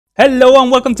Hello and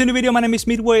welcome to the video. My name is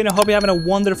Midway and I hope you're having a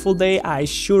wonderful day. I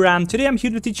sure am. Today I'm here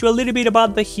to teach you a little bit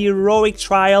about the heroic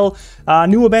trial,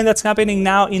 new event that's happening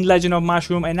now in Legend of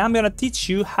Mushroom, and I'm gonna teach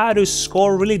you how to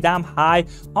score really damn high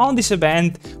on this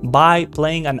event by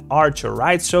playing an archer,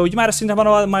 right? So you might have seen some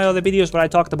of my other videos where I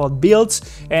talked about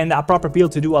builds and a proper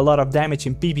build to do a lot of damage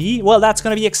in PVE. Well, that's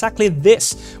gonna be exactly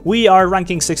this. We are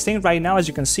ranking 16 right now. As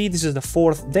you can see, this is the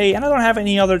 4th day and I don't have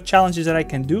any other challenges that I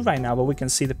can do right now, but we can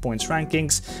see the points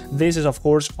rankings. This is of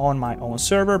course on my own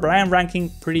server, but I am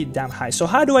ranking pretty damn high. So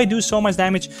how do I do so much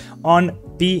damage on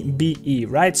PVE,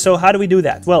 right? So how do we do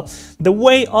that? Well, the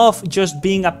way of just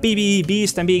being a PVE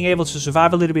beast and being able to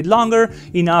survive a little bit longer,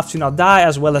 enough to not die,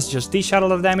 as well as just dish out a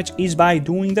lot of damage, is by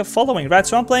doing the following, right?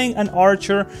 So I'm playing an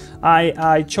archer.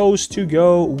 I chose to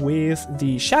go with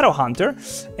the Shadow Hunter,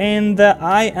 and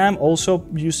I am also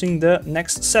using the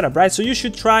next setup, right? So you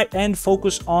should try and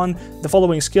focus on the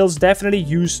following skills. Definitely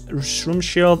use Shroom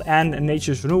Shield and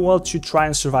Nature's Renewal to try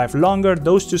and survive longer.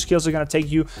 Those two skills are going to take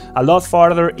you a lot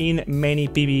farther in many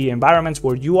PvE environments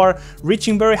where you are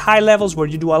reaching very high levels, where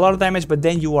you do a lot of damage, but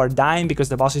then you are dying because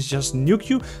the bosses just nuke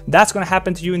you. That's going to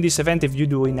happen to you in this event if you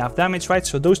do enough damage, right?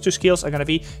 So those two skills are going to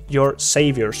be your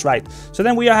saviors, right? So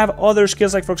then we have other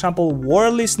skills like, for example,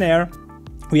 Worldly Snare.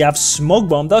 We have Smoke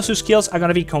Bomb. Those two skills are going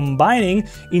to be combining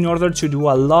in order to do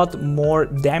a lot more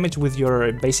damage with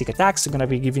your basic attacks. They're going to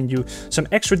be giving you some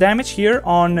extra damage here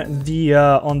on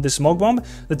the Smoke Bomb.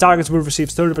 The targets will receive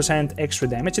 30% extra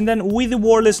damage, and then with the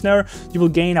War Listener, you will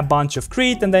gain a bunch of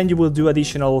crit, and then you will do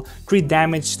additional crit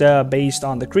damage based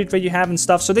on the crit rate you have and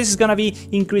stuff. So this is going to be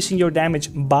increasing your damage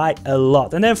by a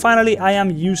lot. And then finally, I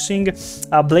am using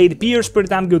Blade Pierce, pretty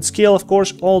damn good skill. Of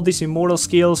course, all these immortal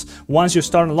skills, once you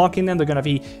start unlocking them, they're going to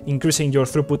be increasing your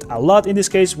throughput a lot. In this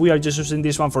case, we are just using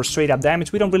this one for straight up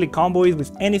damage. We don't really combo it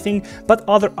with anything, but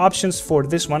other options for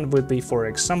this one would be, for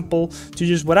example, to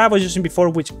use what I was using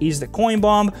before, which is the Coin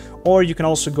Bomb, or you can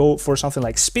also go for something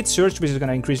like Speed Surge, which is going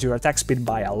to increase your attack speed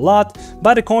by a lot.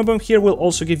 But the Coin Bomb here will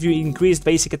also give you increased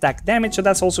basic attack damage, so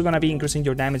that's also going to be increasing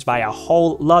your damage by a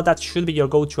whole lot. That should be your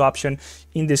go-to option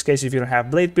in this case if you don't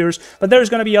have Blade Pierce, but there's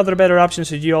going to be other better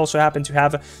options if you also happen to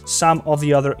have some of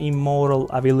the other immortal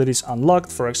abilities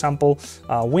unlocked. For example,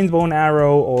 Windbone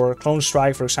Arrow or Clone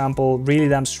Strike, for example, really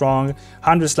damn strong.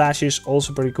 100 Slashes,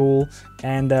 also pretty cool.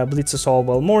 And Blitz Assault,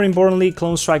 well, more importantly,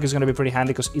 Clone Strike is going to be pretty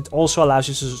handy because it also allows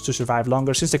you to survive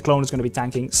longer, since the clone is going to be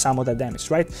tanking some of that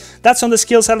damage, right? That's on the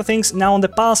skill side of things. Now on the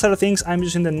pal side of things, I'm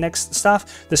using the next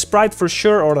stuff, the Sprite for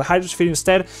sure, or the Hydrosphere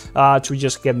instead, to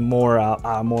just get more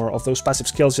of those passive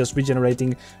skills, just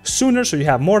regenerating sooner, so you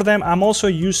have more of them. I'm also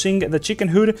using the Chicken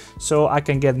Hood, so I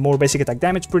can get more basic attack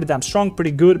damage, pretty damn strong,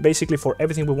 pretty good, basically for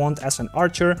everything we want as an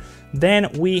archer. Then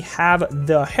we have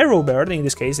the Hero Bear, in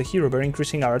this case, the Hero Bear,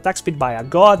 increasing our attack speed by a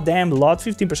goddamn lot,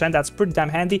 15%. That's pretty damn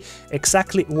handy,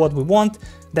 exactly what we want.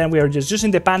 Then we are just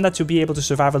using the Panda to be able to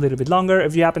survive a little bit longer.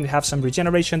 If you happen to have some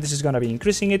regeneration, this is going to be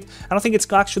increasing it. I don't think it's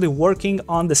actually working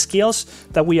on the skills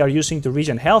that we are using to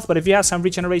regen health, but if you have some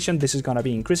regeneration, this is going to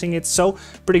be increasing it. So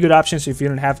pretty good options. If you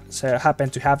don't have happen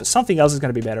to have something else, is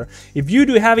going to be better. If you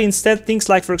do have instead things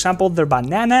like, for example, the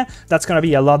Banana, that's going to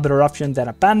be a lot better option than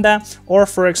a Panda. Or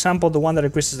for example, the one that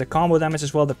increases the combo damage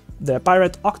as well, the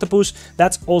Pirate Octopus,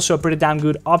 that's also a pretty damn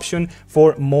good option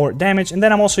for more damage. And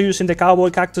then I'm also using the Cowboy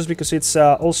Cactus because it's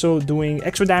also doing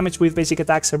extra damage with basic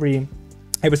attacks.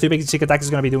 Every 3 basic attack is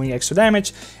going to be doing extra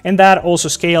damage, and that also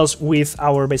scales with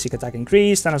our basic attack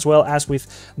increased, and as well as with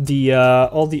the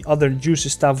all the other juicy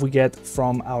stuff we get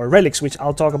from our relics, which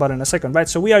I'll talk about in a second, right?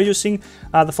 So we are using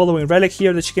the following relic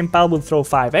here. The Chicken Pal will throw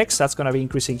 5x. That's going to be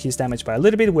increasing his damage by a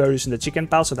little bit. We are using the Chicken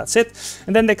Pal, so that's it.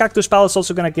 And then the Cactus Pal is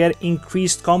also going to get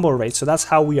increased combo rate, so that's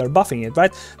how we are buffing it,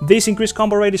 right? This increased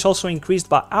combo rate is also increased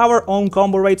by our own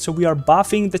combo rate, so we are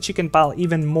buffing the Chicken Pal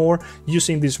even more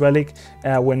using this relic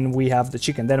when we have the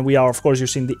chicken. Then we are of course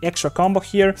using the extra combo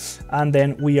here, and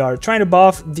then we are trying to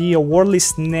buff the Worldly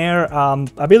Snare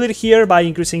ability here by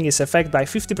increasing its effect by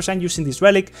 50% using this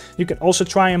relic. You can also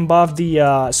try and buff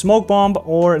the Smoke Bomb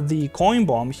or the Coin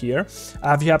Bomb here.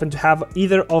 If you happen to have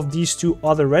either of these two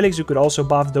other relics, you could also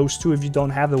buff those two if you don't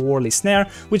have the Worldly Snare,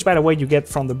 which by the way you get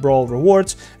from the Brawl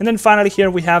rewards. And then finally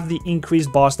here we have the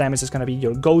increased boss damage. Is going to be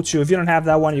your go-to. If you don't have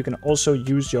that one, you can also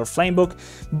use your Flame Book,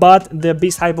 but the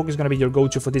Beast High Book is going to be your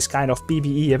go-to for this kind of PvE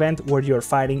PVE event where you're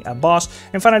fighting a boss.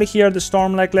 And finally here, the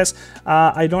Storm Necklace.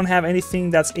 I don't have anything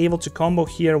that's able to combo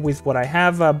here with what I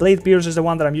have. Blade Pierce is the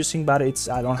one that I'm using, but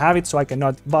I don't have it, so I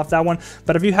cannot buff that one.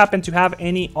 But if you happen to have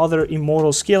any other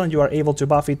immortal skill and you are able to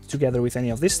buff it together with any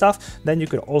of this stuff, then you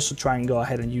could also try and go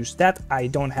ahead and use that. I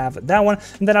don't have that one,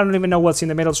 and then I don't even know what's in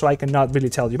the middle, so I cannot really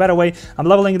tell you. By the way, I'm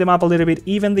leveling them up a little bit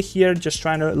evenly here, just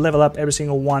trying to level up every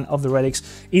single one of the relics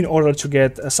in order to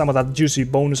get some of that juicy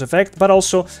bonus effect, but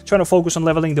also trying to focus on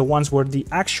leveling the ones where the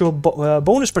actual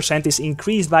bonus percent is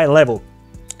increased by level.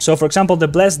 So for example, the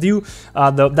Blessed Dew,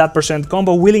 that percent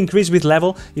combo will increase with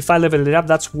level if I level it up.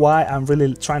 That's why I'm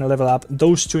really trying to level up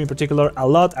those two in particular a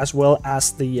lot, as well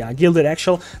as the Gilded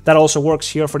Eggshell. That also works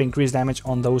here for the increased damage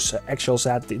on those eggshells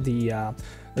that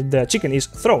the chicken is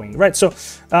throwing, right? So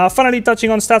finally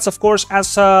touching on stats, of course,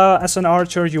 as an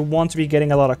archer, you want to be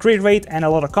getting a lot of crit rate and a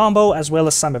lot of combo, as well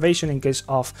as some evasion in case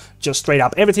of just straight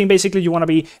up everything. Basically, you want to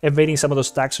be evading some of those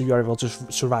attacks so you are able to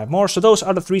survive more. So those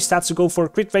are the 3 stats to go for: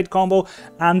 crit rate, combo,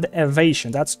 and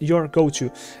evasion. That's your go-to.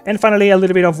 And finally, a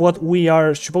little bit of what we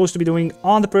are supposed to be doing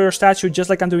on the prayer statue, just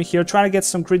like I'm doing here, trying to get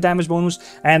some crit damage bonus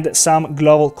and some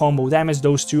global combo damage.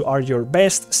 Those 2 are your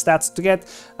best stats to get.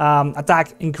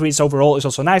 Attack increase overall is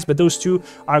also nice, but those 2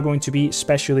 are going to be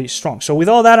especially strong. So with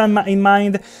all that in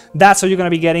mind, that's how you're going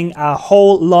to be getting a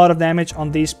whole lot of damage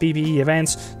on these PvE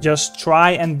events. Just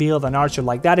try and build an archer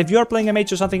like that. If you're playing a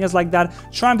mage or something else like that,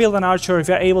 try and build an archer. If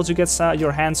you're able to get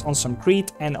your hands on some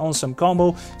crit and on some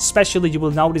combo, especially, you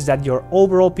will notice that your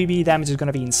overall PvE damage is going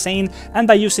to be insane, and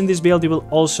by using this build, you will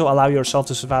also allow yourself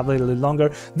to survive a little bit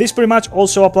longer. This pretty much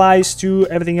also applies to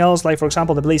everything else, like for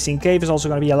example, the Blazing Cave is also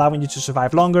going to be allowing you to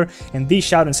survive longer and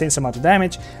dish out insane amount of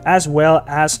damage, as well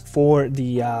as for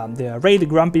the Raid, the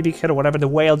Grumpy Big Head, or whatever, the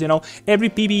Whale. You know, every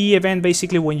PvE event,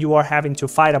 basically, when you are having to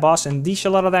fight a boss and dish a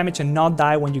lot of damage and not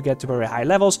die when you get to very high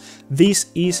levels, this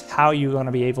is how you're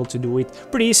gonna be able to do it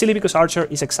pretty easily, because Archer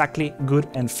is exactly good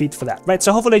and fit for that, right?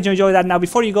 So hopefully you enjoy that. Now,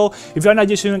 before you go, if you're not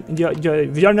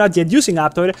yet using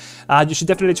Aptoide, you should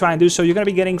definitely try and do so. You're gonna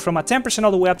be getting from a 10%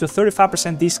 all the way up to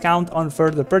 35% discount on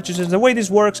further purchases. The way this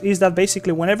works is that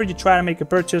basically, whenever you try to make a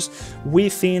purchase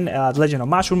within Legend of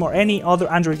Mushroom or any other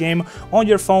Android game on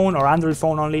your phone, or Android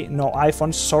phone only, no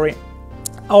iPhones, sorry,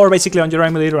 or basically on your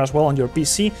emulator as well on your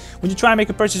PC, when you try and make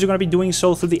a purchase, you're going to be doing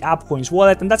so through the AppCoins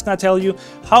wallet, and that's going to tell you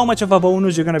how much of a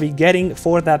bonus you're going to be getting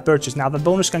for that purchase. Now, that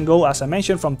bonus can go, as I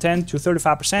mentioned, from 10 to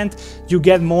 35%. You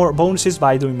get more bonuses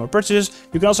by doing more purchases.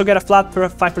 You can also get a flat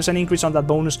 5% increase on that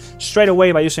bonus straight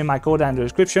away by using my code in the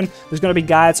description. There's going to be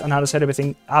guides on how to set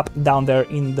everything up down there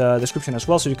in the description as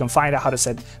well, so you can find out how to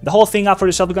set the whole thing up for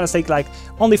yourself. It's going to take like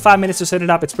only 5 minutes to set it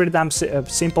up. It's pretty damn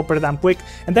simple, pretty damn quick,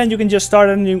 and then you can just start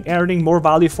earning more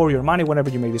value for your money whenever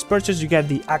you make this purchase. You get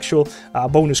the actual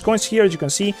bonus coins here, as you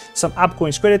can see, some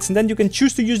AppCoins credits, and then you can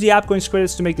choose to use the AppCoins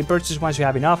credits to make the purchase once you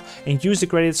have enough, and use the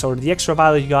credits or the extra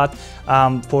value you got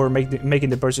for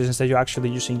making the purchase instead you're actually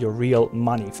using your real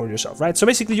money for yourself, right? So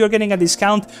basically, you're getting a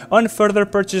discount on further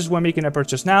purchases when making a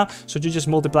purchase now, so you just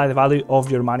multiply the value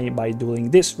of your money by doing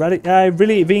this, right? I've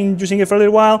really been using it for a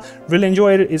little while, really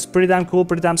enjoyed it. It's pretty damn cool,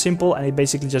 pretty damn simple, and it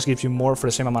basically just gives you more for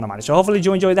the same amount of money. So hopefully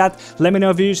you enjoyed that. Let me know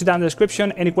if you use it down in the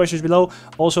description. Any questions below,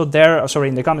 also there, sorry,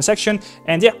 in the comment section.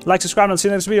 And yeah, like, subscribe, and I'll see you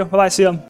in the next video. Bye bye, see ya.